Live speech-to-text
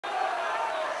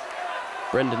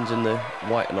Brendan's in the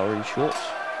white and orange shorts.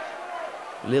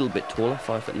 A little bit taller,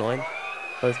 5'9".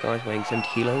 Both guys weighing 70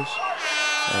 kilos.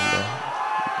 And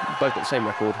both got the same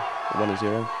record,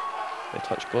 1-0. They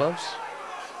touch gloves.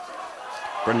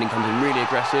 Brendan comes in really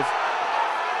aggressive.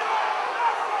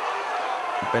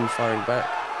 Ben firing back.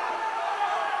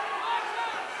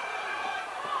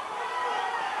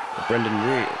 Brendan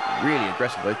really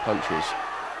aggressive, both punches.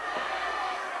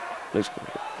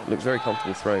 Looks very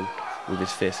comfortable throwing with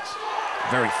his fists.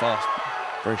 Very fast,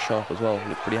 very sharp as well.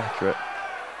 Looks pretty accurate.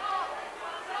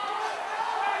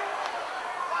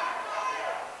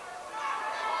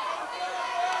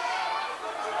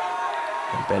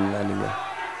 And Ben landing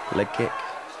the leg kick.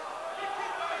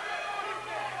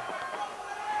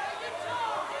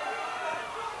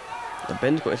 And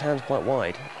Ben's got his hands quite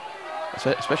wide,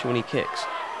 especially when he kicks.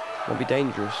 Might be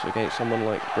dangerous against someone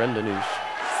like Brendan, who's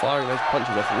firing those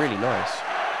punches off really nice.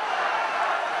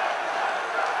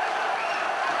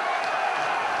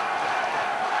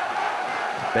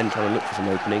 Ben trying to look for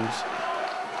some openings.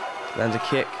 Lands a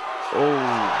kick. Oh,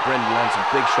 Brendan lands some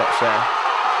big shots there.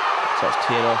 Starts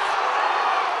teeing off.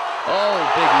 Oh,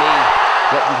 big knee.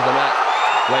 Dropped into the mat.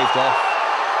 Waved off.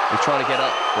 He's trying to get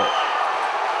up, but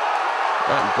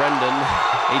Brendan,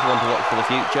 he's one to watch for the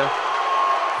future.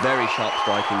 Very sharp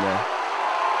striking there.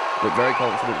 Looked very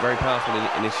confident, very powerful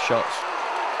in his shots.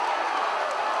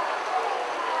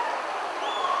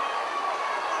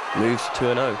 Moves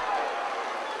to 2-0.